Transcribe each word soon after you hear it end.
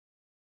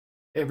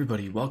Hey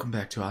everybody, welcome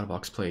back to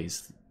Outbox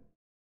Plays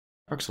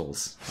Dark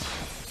Souls.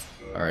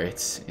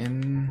 Alright,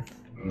 in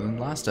the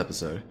last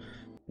episode,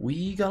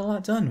 we got a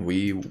lot done.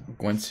 We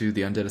went to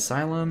the Undead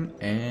Asylum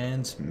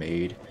and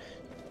made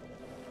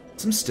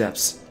some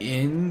steps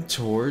in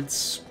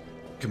towards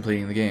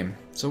completing the game.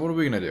 So what are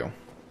we gonna do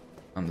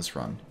on this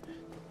run?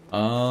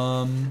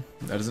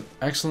 That is an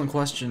excellent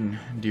question,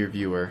 dear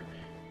viewer,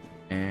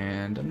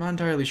 and I'm not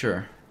entirely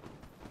sure.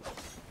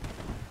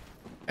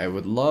 I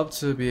would love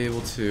to be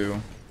able to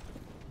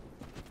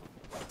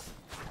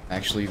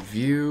actually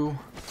view.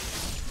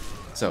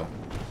 So,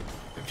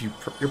 if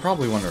you're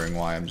probably wondering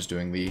why I'm just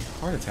doing the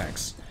heart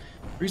attacks.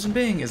 Reason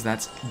being is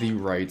that the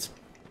right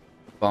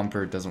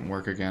bumper doesn't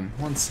work again.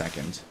 1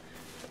 second.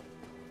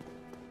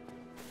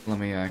 Let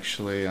me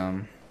actually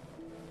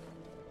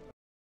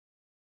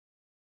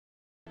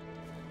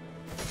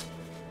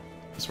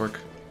this work?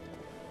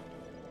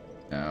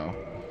 No.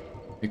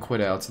 Let me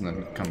quit out and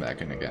then come back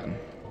in again.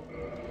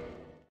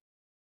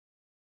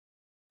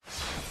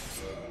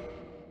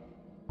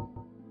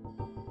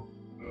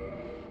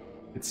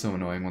 It's so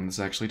annoying when this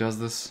actually does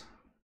this.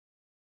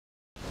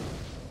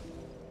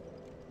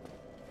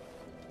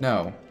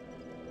 No.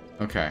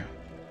 Okay.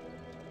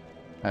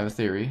 I have a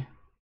theory.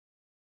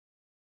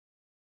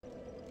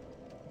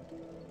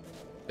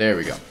 There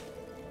we go.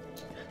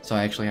 So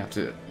I actually have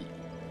to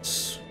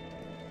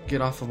get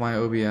off of my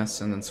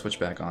OBS and then switch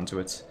back onto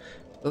it. So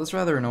that's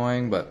rather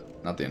annoying,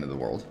 but not the end of the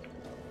world.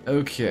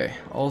 Okay,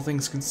 all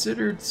things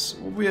considered,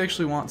 what we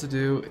actually want to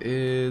do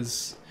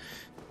is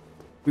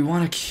we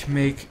want to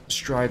make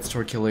strides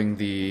toward killing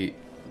the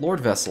Lord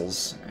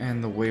Vessels,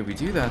 and the way we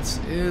do that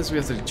is we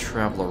have to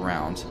travel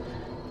around.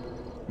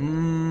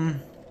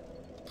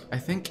 I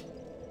think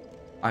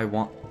I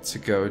want to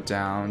go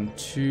down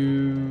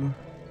to...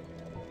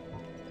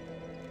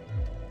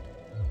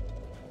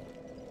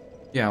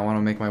 Yeah, I want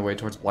to make my way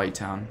towards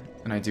Blighttown,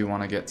 and I do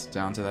want to get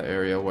down to that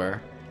area where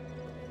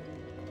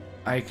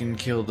I can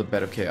kill the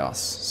Bed of Chaos,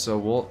 so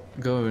we'll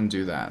go and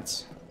do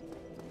that.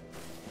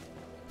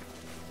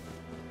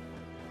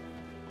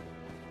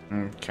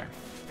 Okay.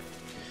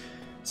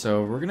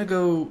 So we're gonna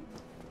go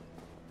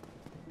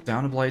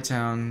down to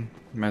Blighttown,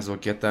 might as well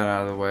get that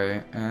out of the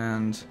way,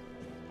 and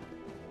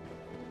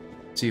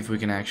see if we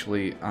can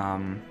actually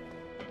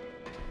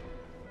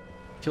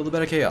kill the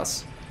Bed of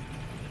Chaos.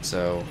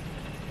 So,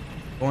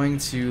 going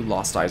to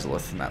Lost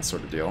Isolith and that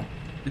sort of deal.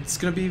 It's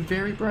gonna be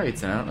very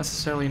bright, and I don't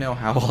necessarily know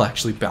how we'll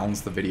actually balance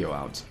the video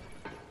out.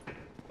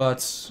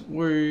 But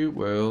we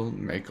will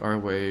make our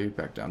way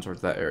back down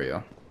towards that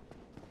area.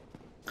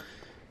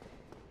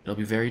 It'll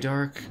be very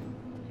dark.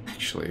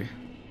 Actually,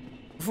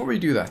 before we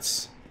do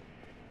that,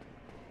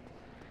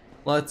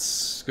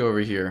 let's go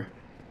over here.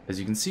 As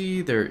you can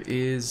see,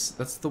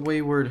 that's the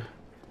Wayward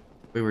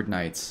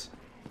Knights.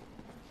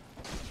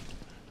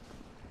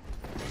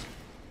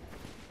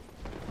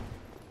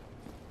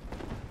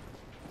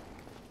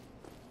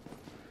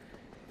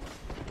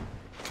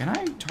 Can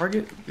I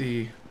target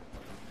the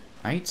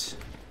knight?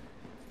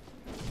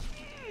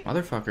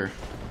 Motherfucker.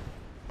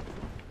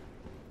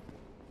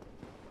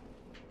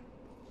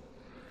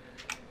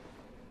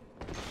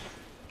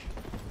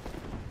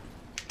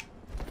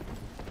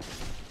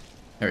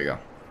 There we go.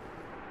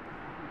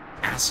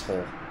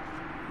 Asshole.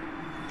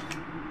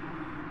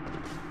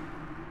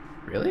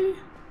 Really?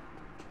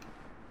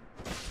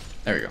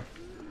 There we go.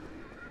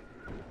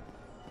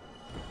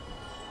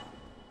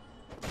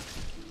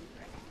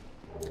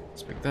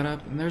 Let's pick that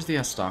up, and there's the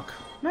S-Stock.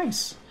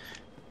 Nice.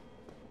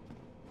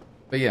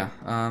 But yeah,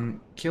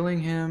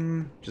 killing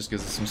him just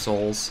gives us some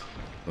souls.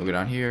 We'll go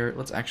down here.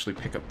 Let's actually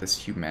pick up this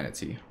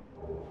humanity.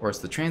 Or it's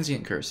the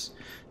Transient Curse.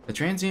 The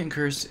Transient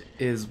Curse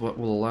is what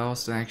will allow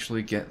us to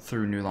actually get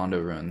through New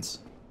Londo Ruins.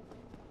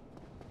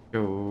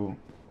 So,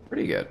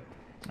 pretty good.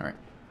 Alright.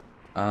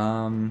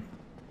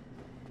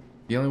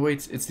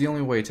 It's the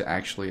only way to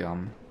actually,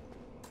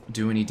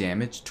 do any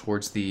damage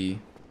towards the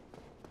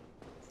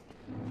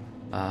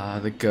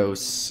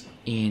ghosts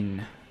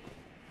in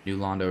New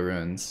Londo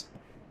Ruins.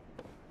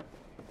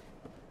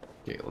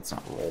 Okay, let's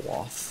not roll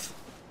off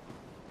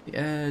the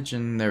edge,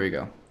 and there we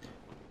go.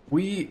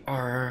 We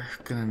are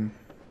gonna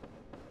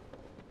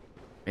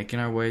making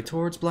our way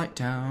towards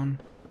Blighttown.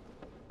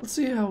 Let's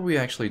see how we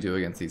actually do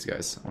against these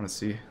guys. I want to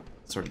see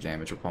what sort of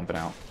damage we're pumping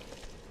out.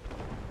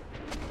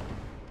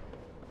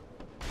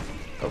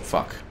 Oh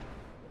fuck.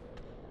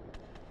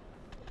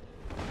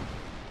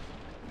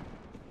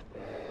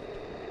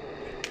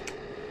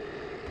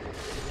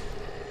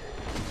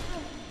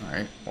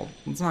 Alright, well,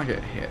 let's not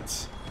get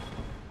hit.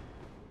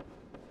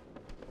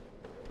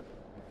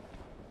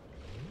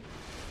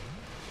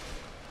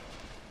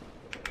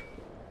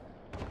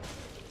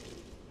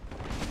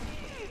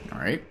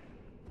 Alright.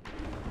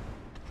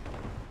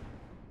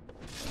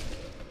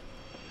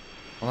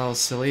 Well, that was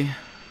silly,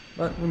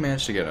 but we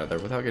managed to get out of there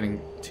without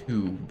getting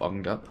too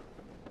bunged up.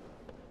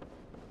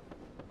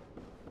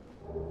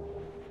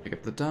 Pick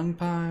up the dung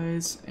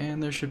pies,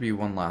 and there should be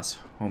one last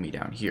homie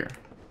down here.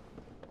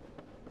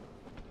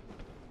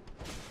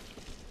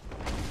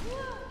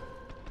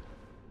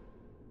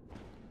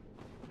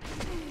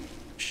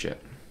 shit.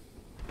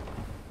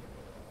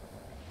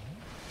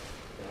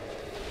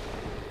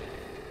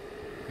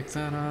 Pick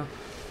that up.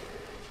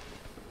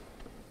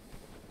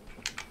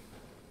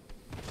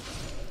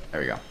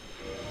 There we go.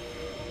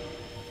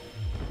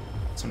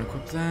 So I'm gonna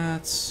equip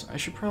that. I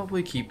should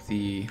probably keep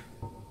the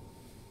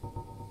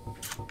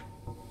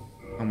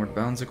Homeward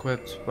Bounds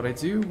equipped, but I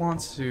do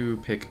want to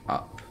pick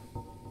up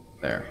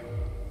there.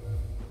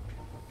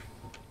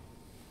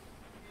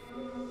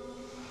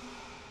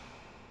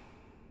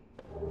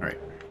 Alright.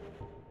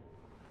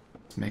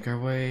 Let's make our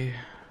way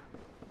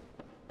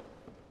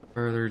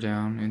further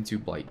down into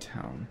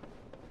Blighttown.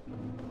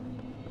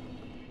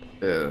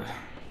 Ugh.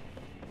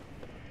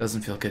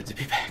 Doesn't feel good to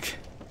be back.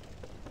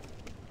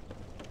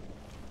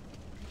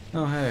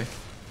 Oh hey.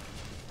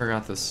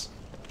 Forgot this.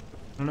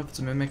 I don't know if it's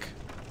a mimic.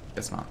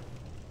 Guess not.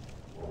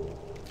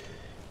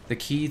 The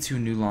key to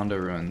New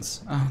Londo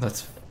Ruins. Oh,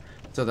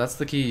 that's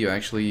the key you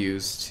actually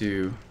use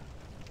to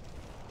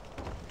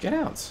get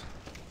out.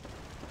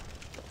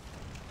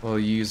 Well,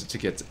 you use it to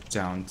get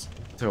down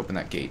to open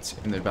that gate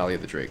in the Valley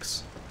of the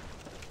Drakes.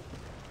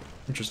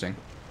 Interesting.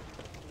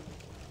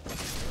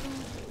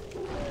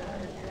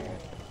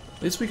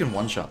 At least we can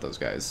one-shot those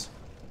guys.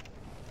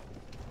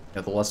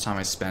 Yeah, the less time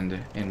I spend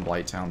in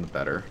Blighttown, the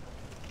better.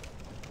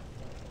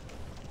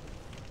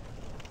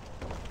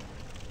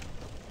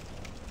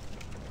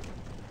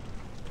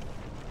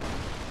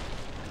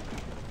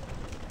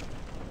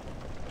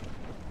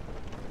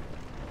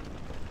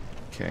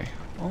 Okay,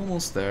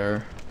 almost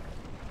there.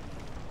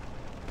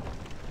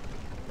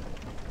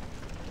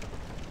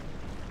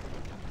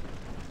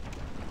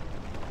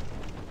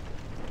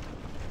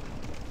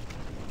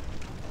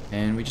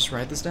 And we just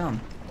ride this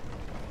down.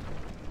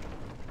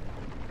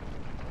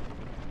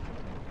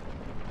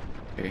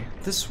 Okay,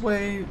 this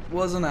way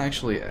wasn't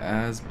actually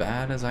as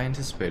bad as I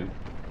anticipated.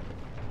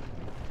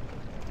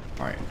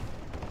 Alright.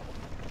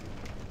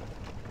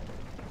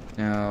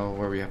 Now,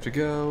 where we have to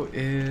go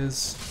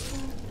is...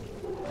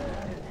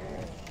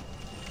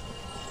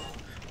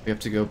 we have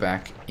to go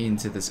back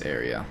into this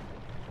area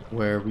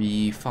where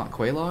we fought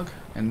Quelaag,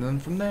 and then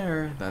from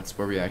there, that's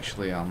where we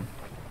actually,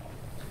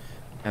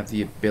 have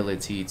the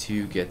ability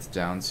to get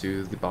down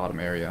to the bottom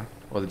area,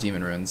 or the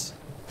Demon Ruins.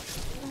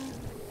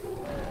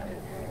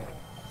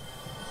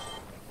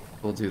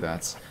 We'll do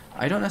that.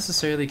 I don't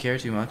necessarily care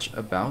too much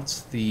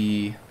about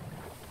the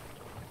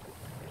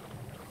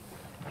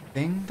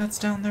thing that's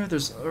down there.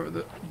 There's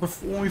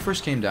before, when we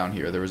first came down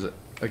here, there was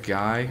a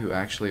guy who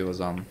actually was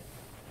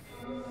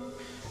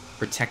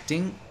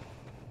protecting.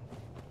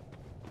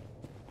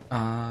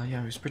 Yeah,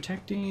 he was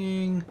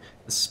protecting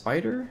the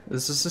spider.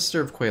 This is the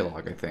sister of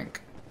Quelaag, I think.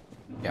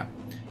 Yeah.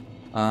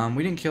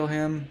 We didn't kill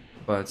him,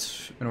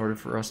 but in order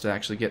for us to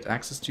actually get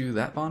access to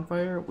that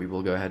bonfire, we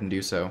will go ahead and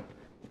do so.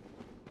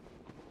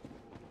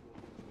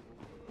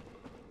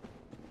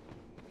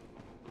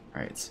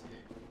 Alright.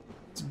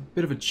 It's a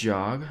bit of a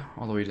jog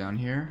all the way down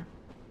here.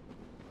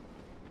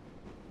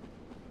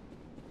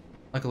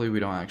 Luckily, we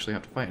don't actually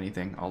have to fight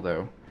anything,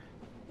 although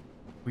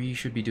we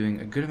should be doing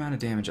a good amount of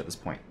damage at this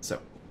point, so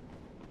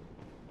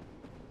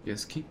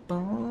just keep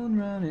on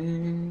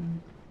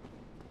running.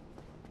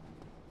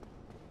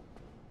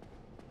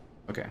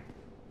 Okay.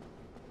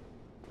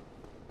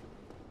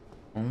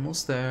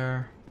 Almost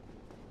there.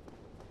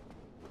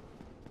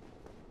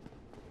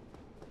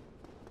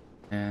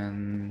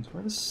 And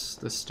where is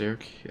the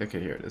staircase? Okay,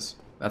 here it is.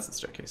 That's the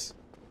staircase.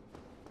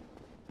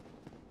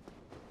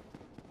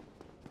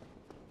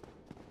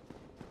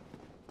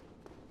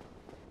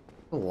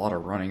 A lot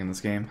of running in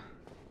this game.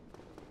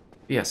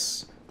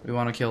 Yes, we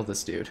want to kill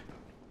this dude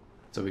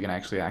so we can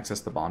actually access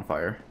the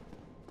bonfire.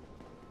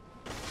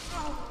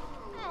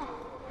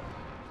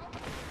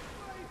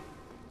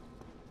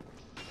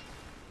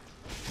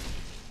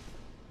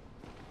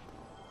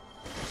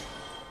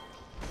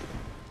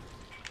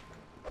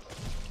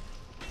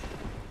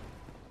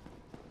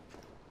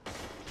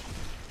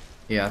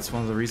 Yeah, that's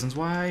one of the reasons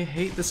why I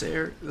hate this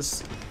air.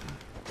 This.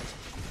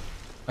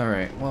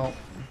 Alright, well.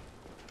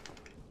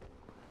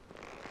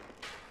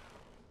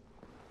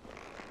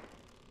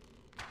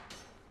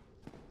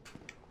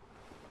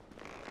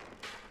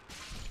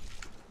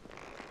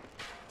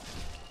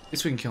 At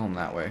least we can kill him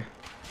that way.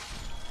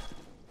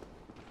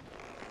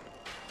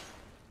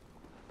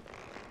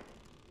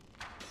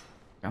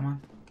 Come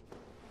on.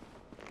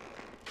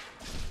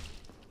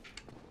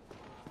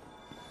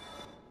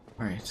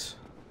 Alright.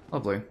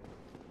 Lovely.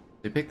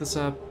 Did you pick this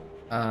up?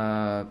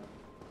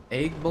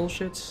 Egg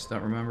bullshit?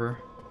 Don't remember.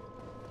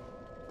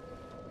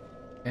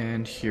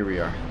 And here we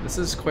are. This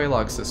is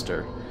Quelaag's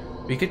sister.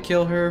 We could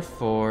kill her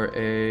for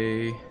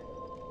a...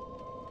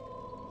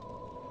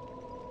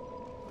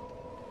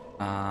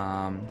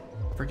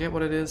 forget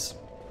what it is.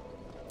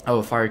 Oh,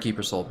 a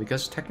Firekeeper soul,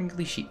 because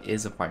technically she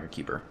is a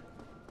Firekeeper.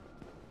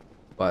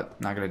 But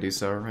not gonna do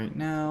so right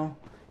now.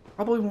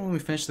 Probably when we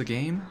finish the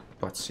game,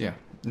 but yeah,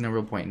 no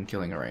real point in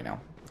killing her right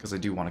now, because I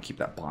do want to keep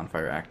that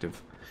bonfire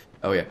active.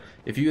 Oh yeah,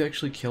 if you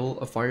actually kill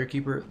a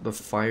Firekeeper, the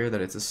fire that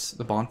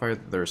the bonfire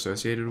that they're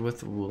associated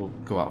with will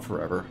go out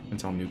forever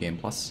until New Game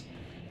Plus.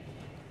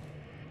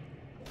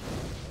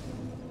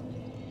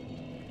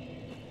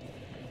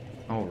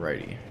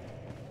 Alrighty.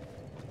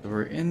 So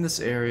we're in this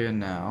area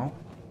now.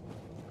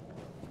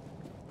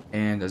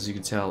 And as you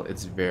can tell,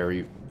 it's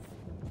very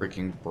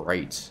freaking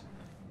bright.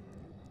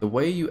 The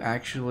way you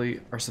actually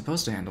are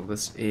supposed to handle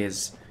this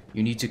is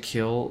you need to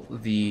kill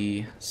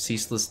the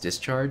Ceaseless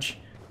Discharge.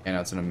 And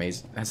that's an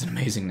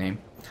amazing name.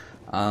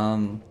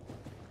 You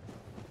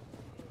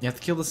have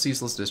to kill the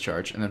Ceaseless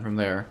Discharge, and then from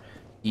there,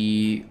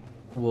 he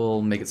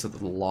will make it so that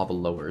the lava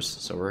lowers.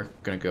 So we're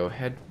gonna go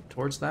head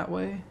towards that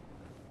way.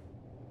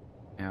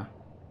 Yeah,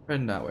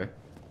 heading that way.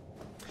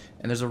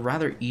 And there's a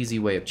rather easy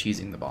way of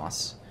cheesing the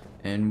boss,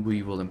 and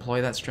we will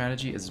employ that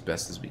strategy as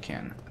best as we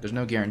can. There's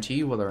no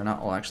guarantee whether or not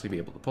I'll actually be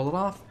able to pull it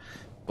off,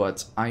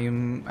 but I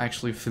am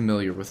actually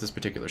familiar with this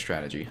particular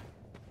strategy.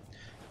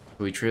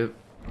 So we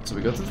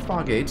go through the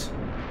fog gate,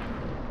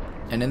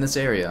 and in this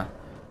area,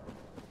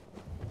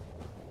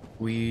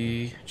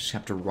 we just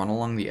have to run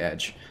along the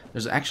edge.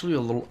 There's actually a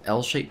little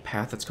L-shaped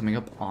path that's coming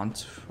up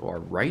onto our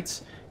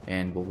right,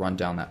 and we'll run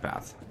down that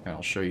path. And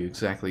I'll show you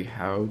exactly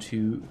how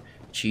to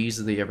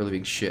cheese the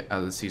ever-living shit out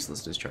of the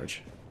Ceaseless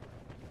Discharge.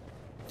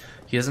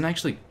 He doesn't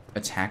actually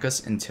attack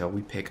us until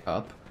we pick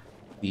up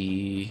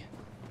the...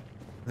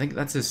 I think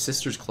that's his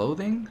sister's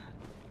clothing?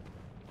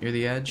 Near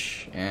the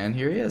edge, and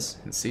here he is.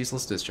 It's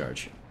Ceaseless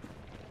Discharge.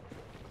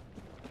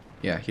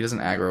 Yeah, he doesn't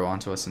aggro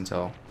onto us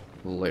until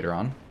a little later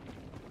on.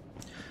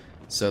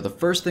 So the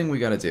first thing we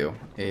gotta do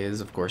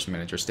is, of course,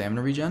 manage our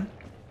stamina regen.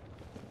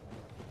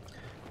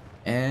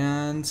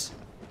 And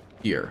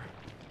here.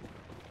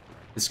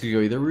 This could go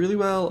either really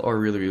well or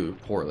really, really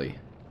poorly.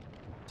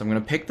 So I'm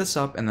gonna pick this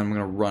up and then I'm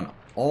gonna run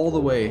all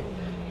the way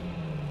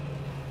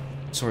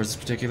towards this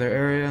particular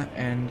area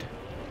and...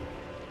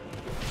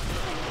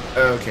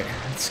 Okay,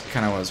 that's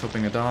kind of what I was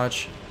hoping to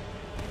dodge.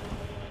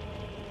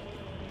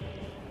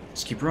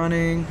 Just keep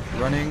running,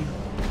 running.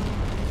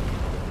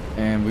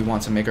 And we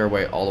want to make our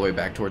way all the way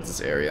back towards this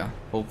area.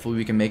 Hopefully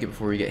we can make it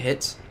before we get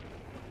hit.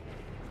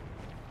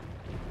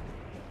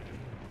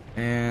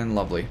 And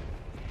lovely.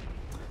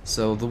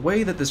 So the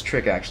way that this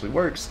trick actually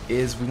works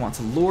is we want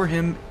to lure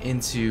him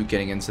into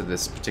getting into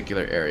this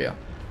particular area.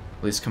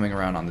 At least coming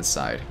around on this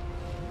side.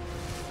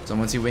 So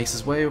once he makes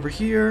his way over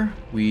here,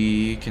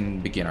 we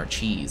can begin our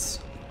cheese.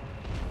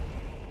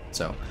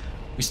 So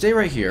we stay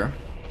right here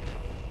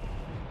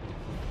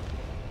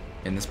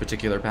in this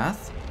particular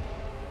path.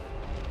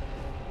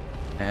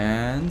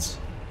 And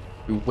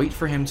we wait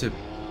for him to...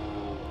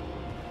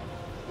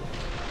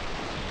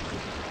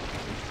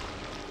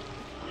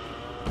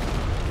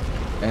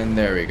 And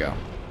there we go.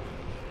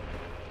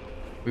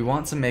 We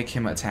want to make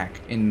him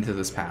attack into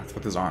this path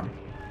with his arm.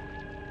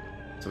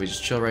 So we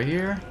just chill right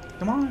here.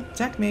 Come on,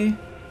 attack me.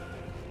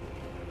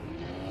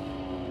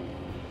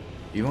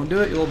 You won't do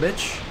it, you little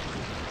bitch.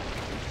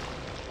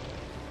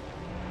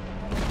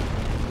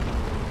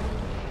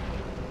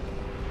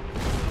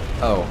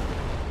 Oh.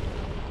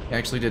 He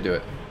actually did do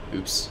it.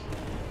 Oops.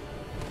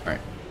 Alright.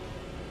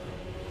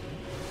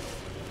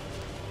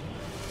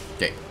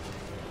 Okay.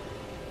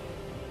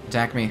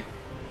 Attack me.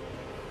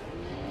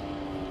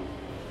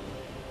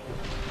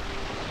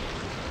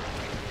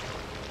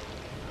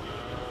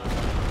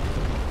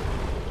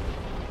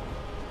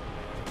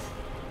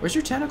 Where's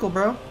your tentacle,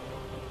 bro?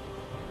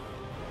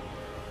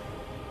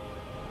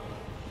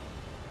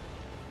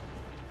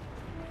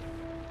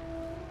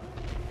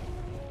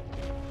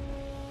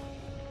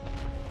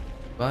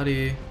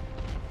 Buddy.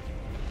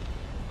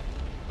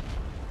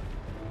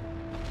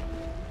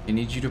 I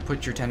need you to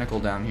put your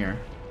tentacle down here.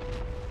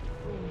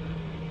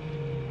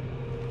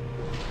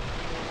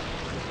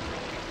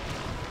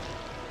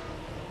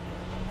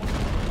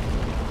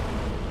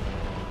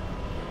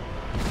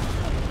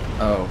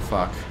 Oh,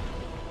 fuck.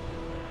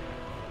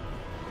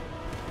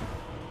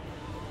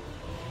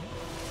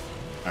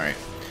 Alright.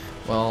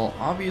 Well,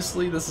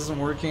 obviously this isn't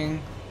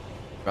working.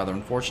 Rather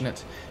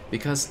unfortunate,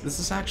 because this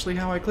is actually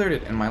how I cleared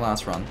it in my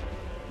last run.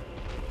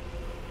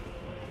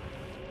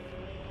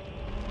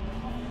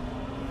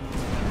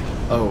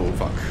 Oh,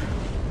 fuck.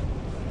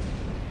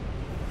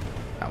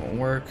 That won't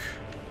work.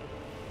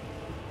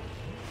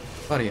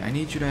 Buddy, I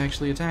need you to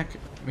actually attack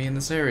me in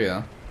this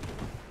area.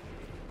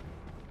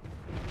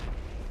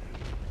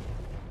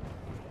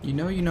 You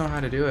know how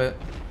to do it.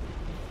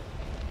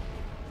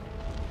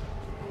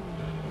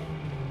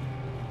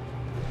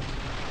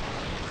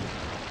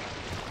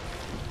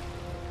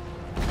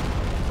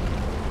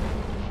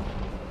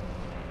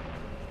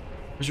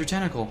 Where's your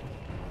tentacle?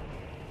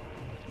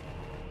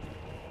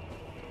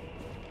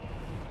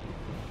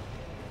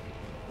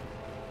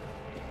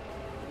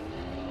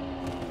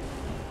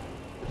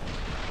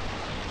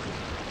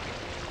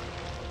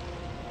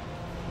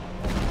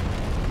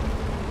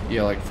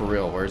 Yeah, like for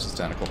real, where's his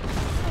tentacle?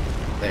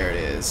 There it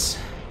is.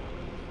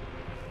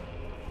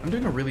 I'm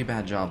doing a really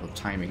bad job of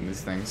timing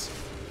these things.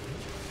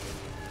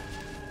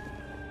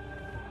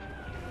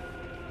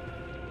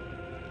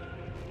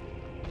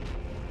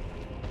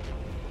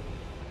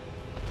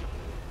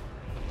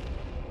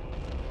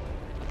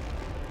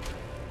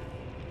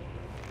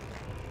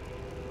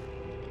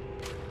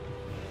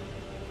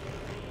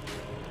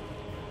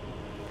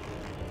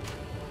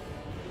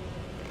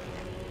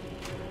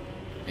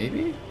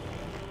 Maybe?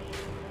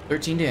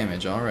 13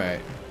 damage,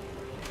 alright.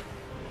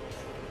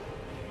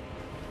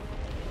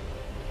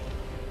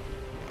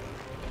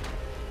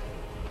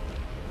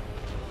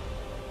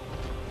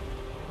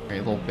 Hey,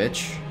 little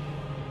bitch.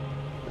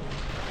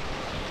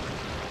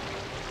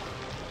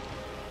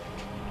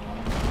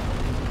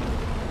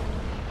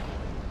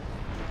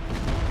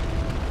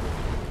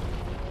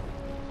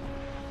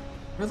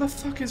 Where the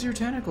fuck is your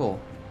tentacle?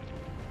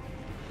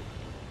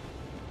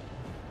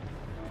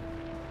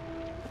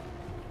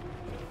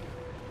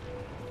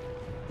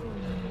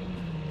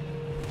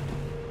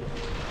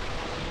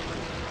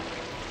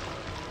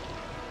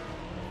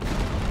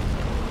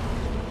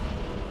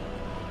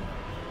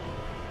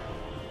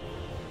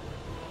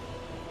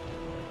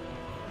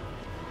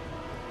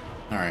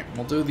 Alright,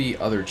 we'll do the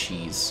other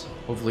cheese.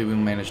 Hopefully we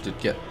manage to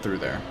get through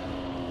there.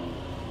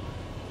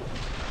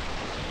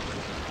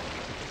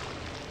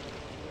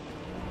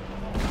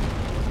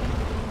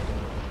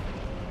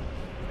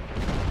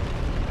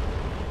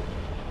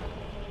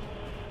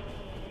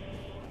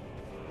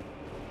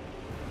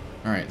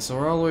 Alright, so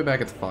we're all the way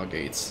back at the fog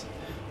gates.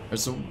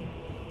 There's a...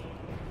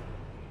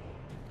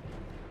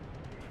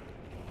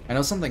 I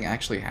know something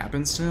actually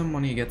happens to him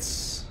when he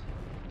gets...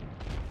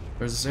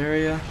 There's this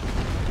area.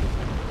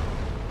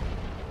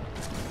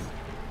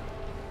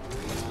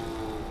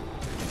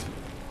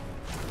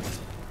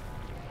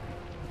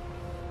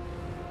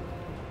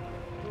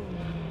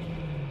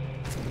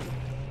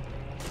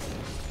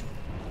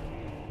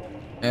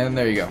 And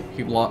there you go.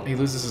 He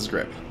loses his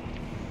grip.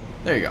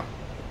 There you go.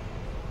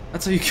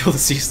 That's how you kill the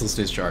Ceaseless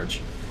Discharge.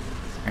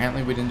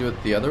 Apparently we didn't do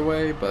it the other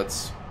way,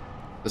 but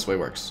this way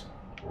works.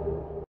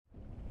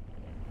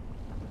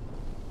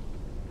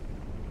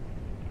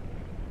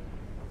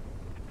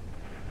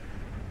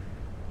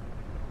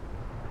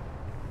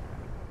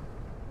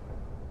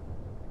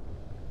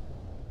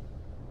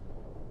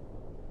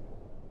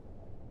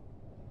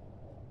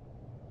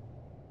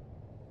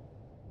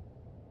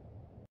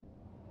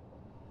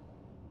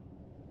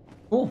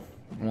 Cool.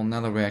 Well, now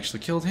that we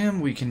actually killed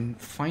him, we can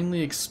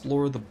finally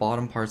explore the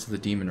bottom parts of the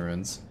demon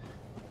ruins.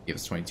 Give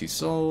us 22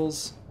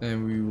 souls,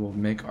 and we will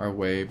make our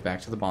way back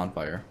to the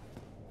bonfire.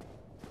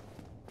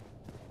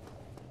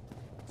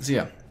 So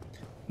yeah,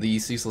 the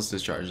Ceaseless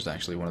Discharge is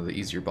actually one of the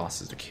easier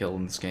bosses to kill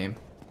in this game.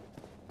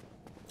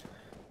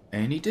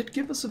 And he did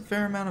give us a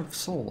fair amount of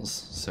souls,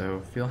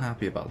 so feel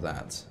happy about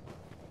that.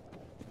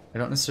 I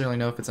don't necessarily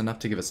know if it's enough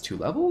to give us 2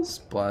 levels,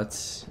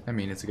 but I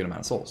mean, it's a good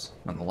amount of souls,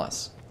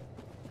 nonetheless.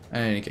 In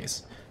any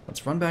case,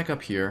 let's run back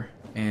up here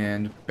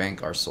and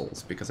bank our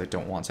souls, because I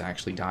don't want to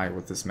actually die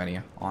with this many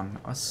on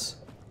us.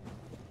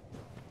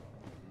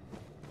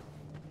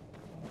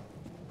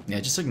 Yeah,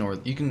 just ignore...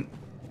 You can...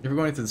 If you're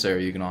going through this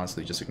area, you can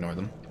honestly just ignore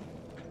them.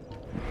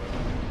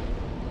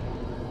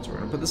 So we're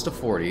gonna put this to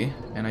 40,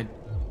 and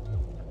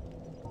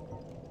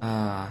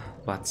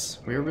but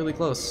we're really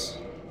close.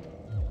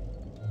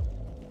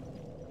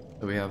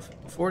 So we have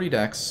 40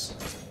 dex.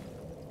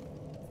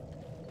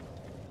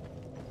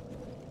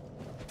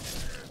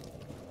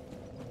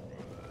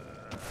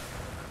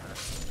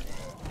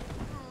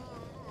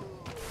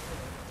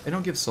 They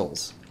don't give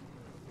souls.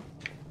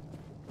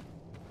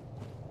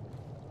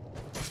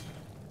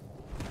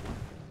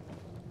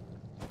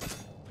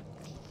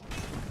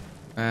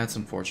 That's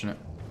unfortunate.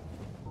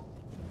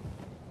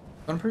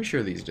 But I'm pretty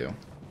sure these do.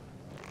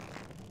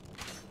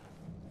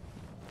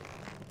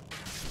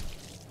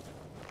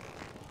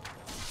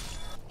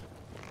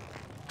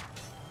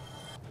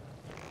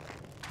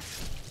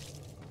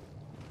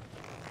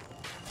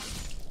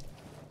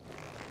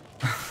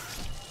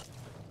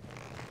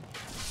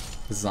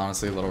 This is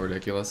honestly a little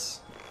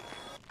ridiculous.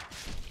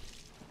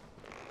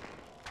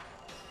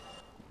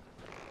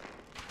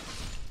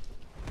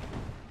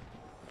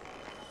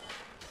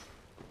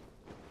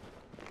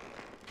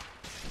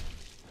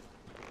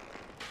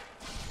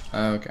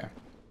 Okay.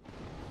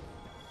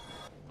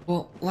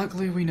 Well,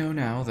 luckily we know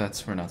now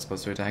that we're not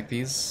supposed to attack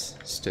these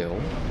still.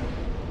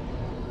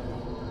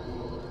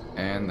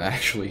 And that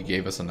actually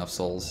gave us enough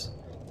souls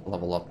to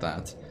level up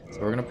that.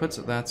 So we're gonna put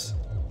that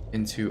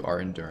into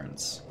our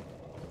endurance.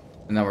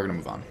 And now we're gonna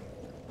move on.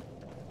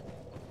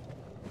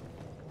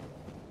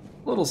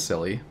 A little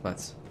silly,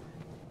 but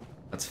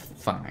that's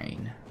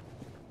fine.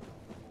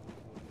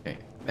 Okay,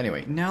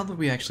 anyway, now that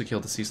we actually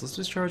killed the Ceaseless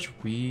Discharge,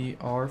 we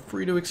are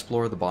free to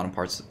explore the bottom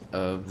parts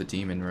of the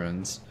demon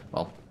ruins.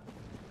 Well,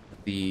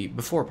 the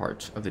before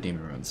part of the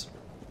demon ruins.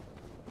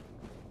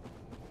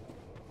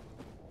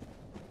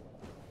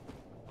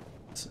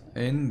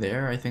 In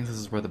there, I think this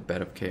is where the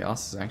Bed of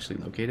Chaos is actually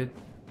located.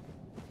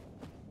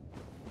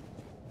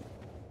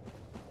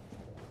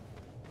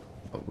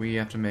 But we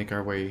have to make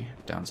our way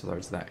down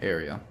towards that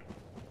area.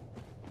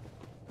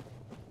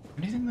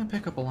 Anything that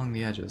pick up along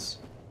the edges?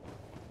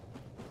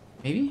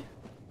 Maybe?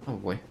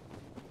 Probably.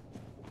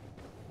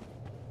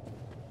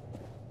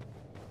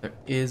 There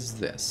is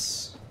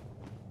this.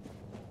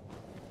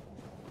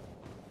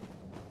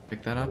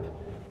 Pick that up.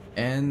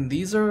 And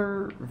these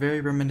are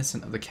very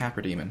reminiscent of the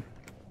Capra Demon.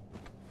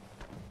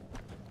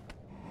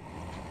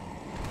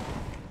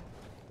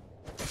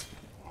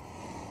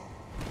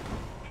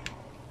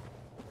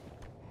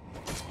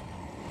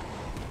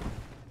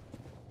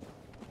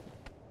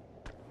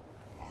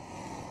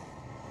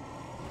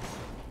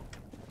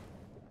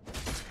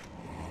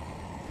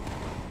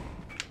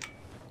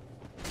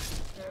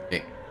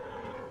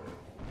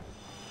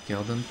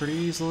 Killed him pretty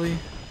easily.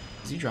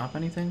 Does he drop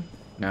anything?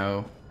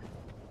 No.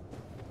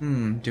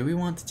 Do we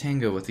want to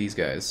tango with these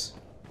guys?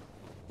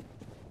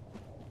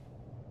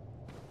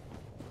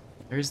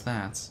 There's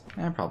that.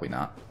 Probably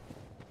not.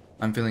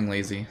 I'm feeling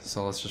lazy,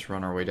 so let's just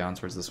run our way down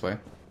towards this way.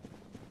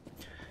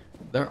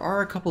 There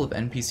are a couple of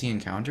NPC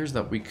encounters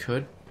that we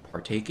could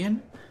partake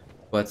in,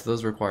 but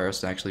those require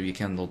us to actually be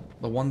kindled.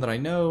 The one that I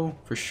know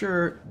for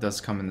sure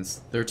does come in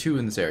this. There are two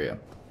in this area.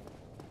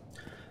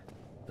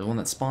 The one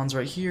that spawns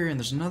right here, and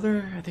there's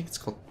another, I think it's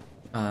called,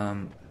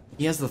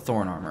 he has the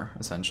thorn armor,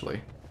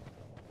 essentially.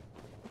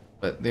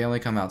 But they only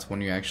come out when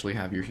you actually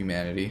have your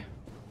humanity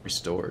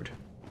restored.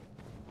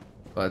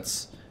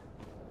 But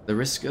the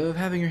risk of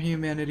having your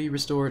humanity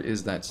restored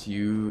is that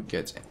you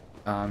get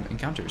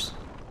encounters.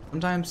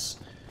 Sometimes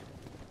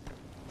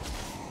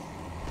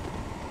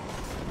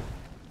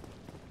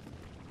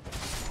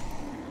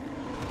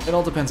it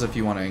all depends if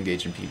you want to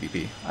engage in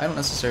PvP. I don't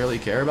necessarily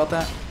care about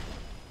that.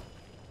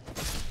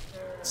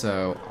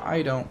 So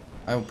I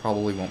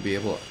probably won't be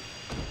able to,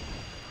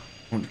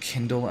 won't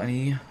kindle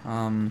any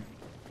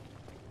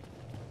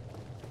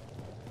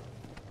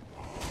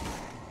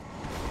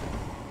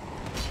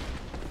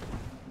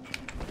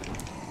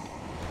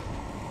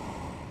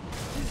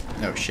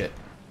no shit.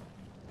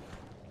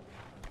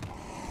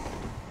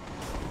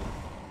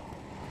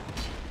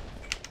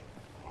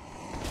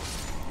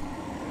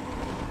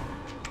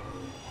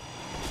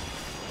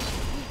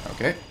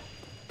 Okay.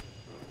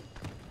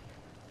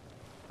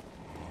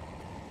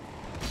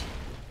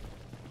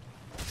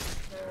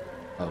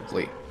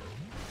 Lovely.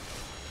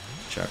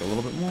 Check a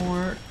little bit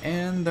more,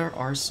 and there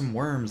are some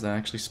worms that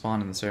actually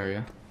spawn in this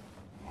area.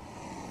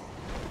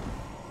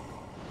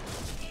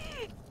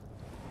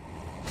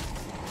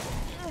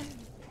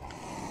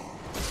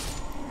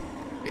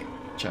 Okay,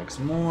 check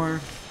some more.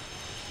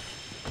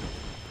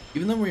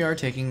 Even though we are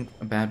taking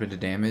a bad bit of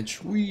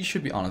damage, we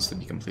should be honestly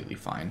be completely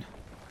fine.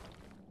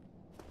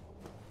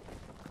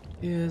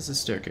 Is a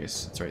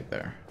staircase. It's right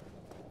there.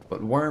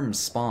 But worms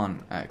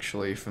spawn,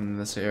 actually, from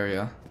this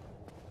area.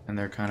 And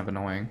they're kind of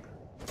annoying.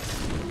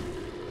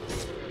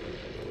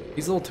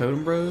 These little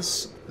totem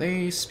bros,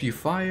 they spew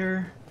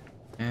fire,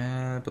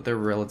 but they're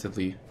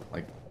relatively,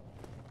 like,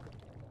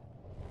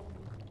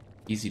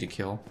 easy to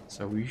kill.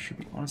 So we should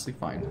be honestly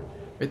fine.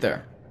 Right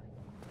there.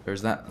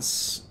 There's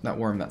that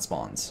worm that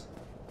spawns.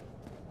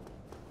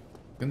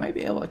 We might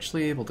be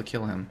actually able to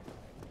kill him.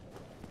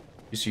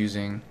 Just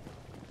using...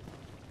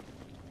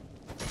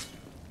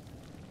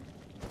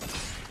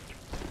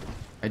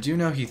 I do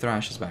know he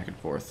thrashes back and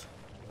forth.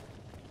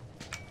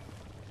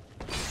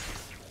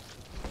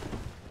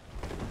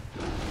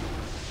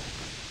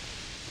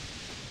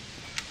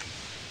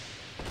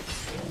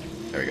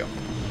 There we go.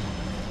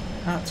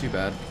 Not too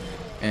bad.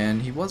 And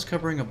he was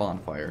covering a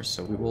bonfire,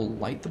 so we will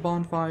light the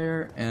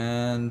bonfire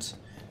and...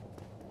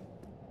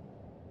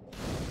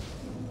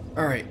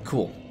 Alright,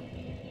 cool.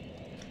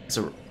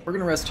 So we're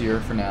gonna rest here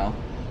for now.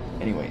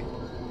 Anyway,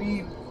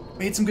 we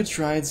made some good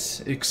strides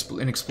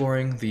in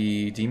exploring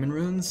the demon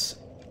runes,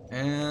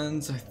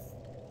 and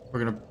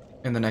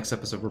in the next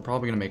episode, we're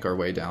probably gonna make our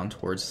way down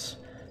towards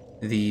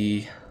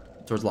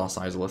Lost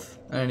Ceaseless.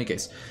 In any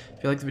case,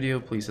 if you liked the video,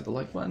 please hit the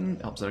like button.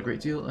 It helps out a great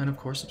deal, and of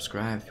course,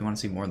 subscribe if you want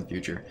to see more in the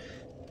future.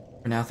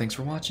 For now, thanks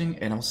for watching,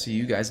 and I'll see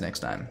you guys next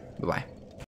time. Bye-bye.